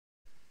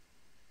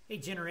Hey,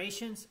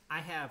 generations, I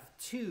have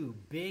two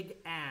big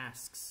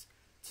asks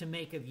to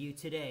make of you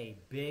today.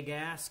 Big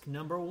ask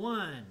number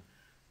one,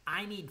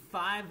 I need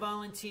 5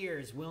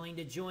 volunteers willing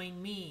to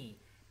join me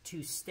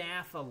to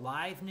staff a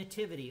live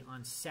nativity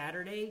on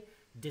Saturday,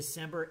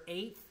 December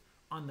 8th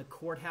on the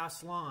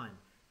courthouse lawn.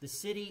 The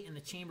city and the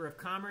Chamber of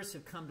Commerce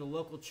have come to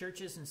local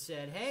churches and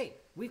said, hey,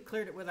 we've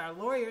cleared it with our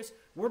lawyers.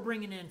 We're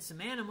bringing in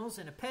some animals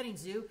and a petting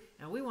zoo,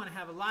 and we want to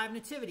have a live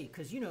nativity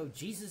because, you know,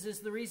 Jesus is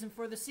the reason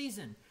for the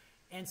season.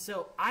 And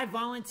so I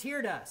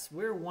volunteered us.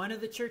 We're one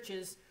of the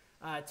churches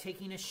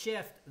taking a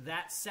shift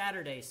that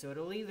Saturday. So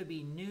it'll either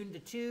be noon to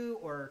 2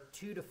 or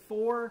 2 to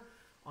 4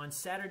 on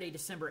Saturday,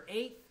 December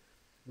 8th.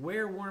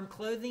 Wear warm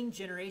clothing.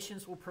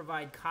 Generations will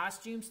provide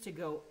costumes to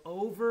go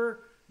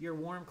over your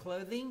warm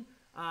clothing.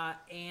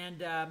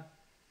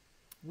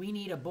 We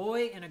need a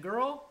boy and a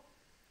girl.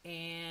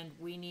 And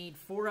we need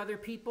 4 other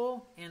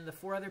people. And the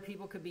 4 other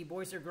people could be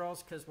boys or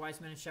girls because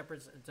wise men and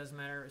shepherds, it doesn't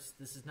matter.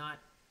 This is not...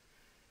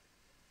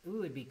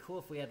 Ooh, it'd be cool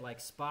if we had like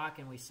Spock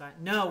and we...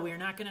 No, we're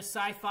not going to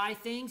sci-fi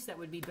things. That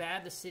would be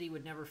bad. The city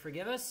would never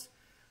forgive us.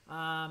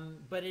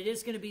 But it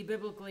is going to be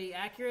biblically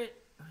accurate.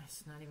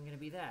 It's not even going to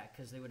be that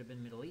because they would have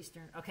been Middle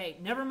Eastern. Okay,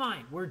 never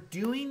mind. We're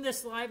doing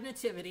this live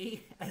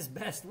nativity as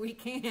best we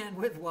can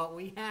with what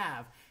we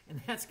have. And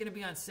that's going to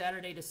be on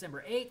Saturday,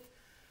 December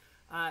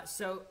 8th.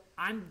 So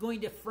I'm going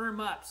to firm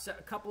up. So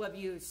a couple of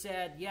you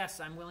said, yes,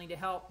 I'm willing to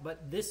help.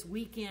 But this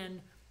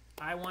weekend...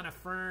 I want a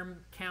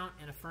firm count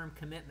and a firm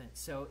commitment.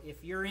 So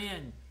if you're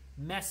in,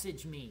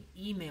 message me,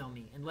 email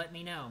me, and let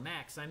me know.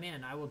 Max, I'm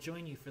in. I will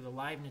join you for the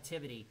live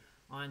nativity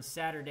on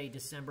Saturday,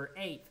 December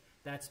 8th.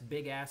 That's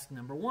big ask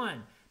number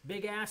 1.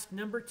 Big ask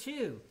number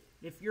 2.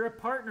 If you're a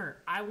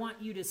partner, I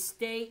want you to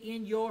stay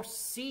in your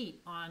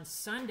seat on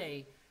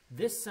Sunday,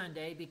 this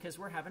Sunday, because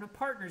we're having a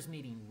partners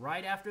meeting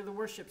right after the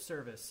worship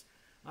service.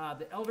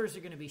 The elders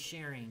are going to be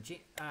sharing.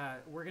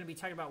 We're going to be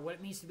talking about what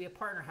it means to be a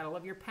partner, how to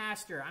love your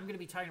pastor. I'm going to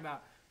be talking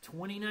about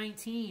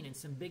 2019 and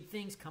some big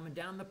things coming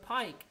down the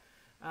pike.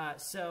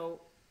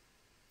 So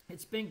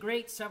it's been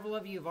great. Several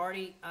of you have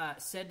already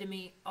said to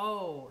me,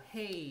 oh,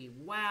 hey,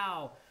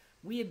 wow,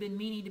 we have been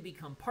meaning to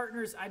become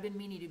partners. I've been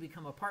meaning to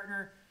become a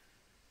partner.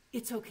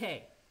 It's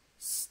okay.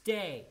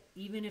 Stay.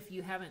 Even if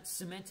you haven't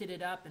cemented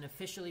it up and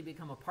officially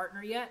become a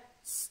partner yet,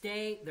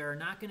 stay. There are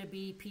not going to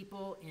be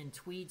people in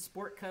tweed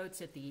sport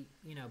coats at the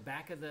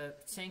back of the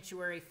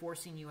sanctuary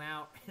forcing you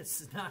out.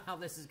 This is not how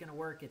this is going to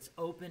work. It's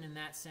open in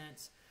that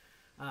sense.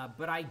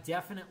 But I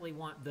definitely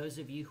want those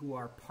of you who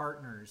are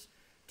partners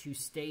to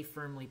stay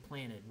firmly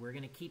planted. We're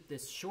going to keep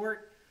this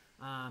short.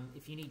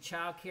 If you need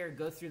childcare,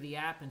 go through the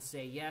app and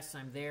say, yes,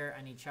 I'm there.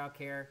 I need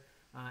childcare.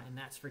 And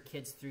that's for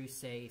kids through,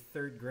 say,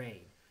 3rd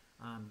grade.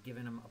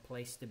 Giving them a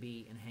place to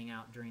be and hang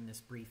out during this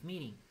brief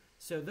meeting.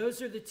 So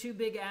those are the 2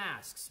 big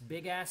asks.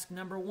 Big ask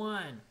number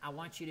 1, I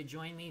want you to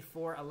join me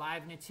for a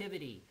live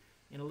nativity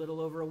in a little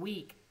over a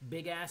week.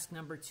 Big ask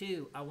number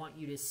 2, I want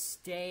you to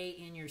stay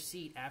in your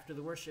seat after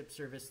the worship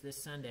service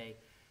this Sunday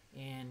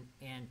and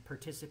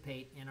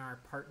participate in our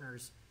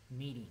partners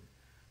meeting.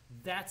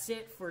 That's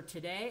it for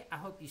today. I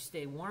hope you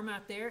stay warm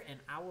out there,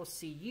 and I will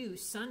see you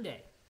Sunday.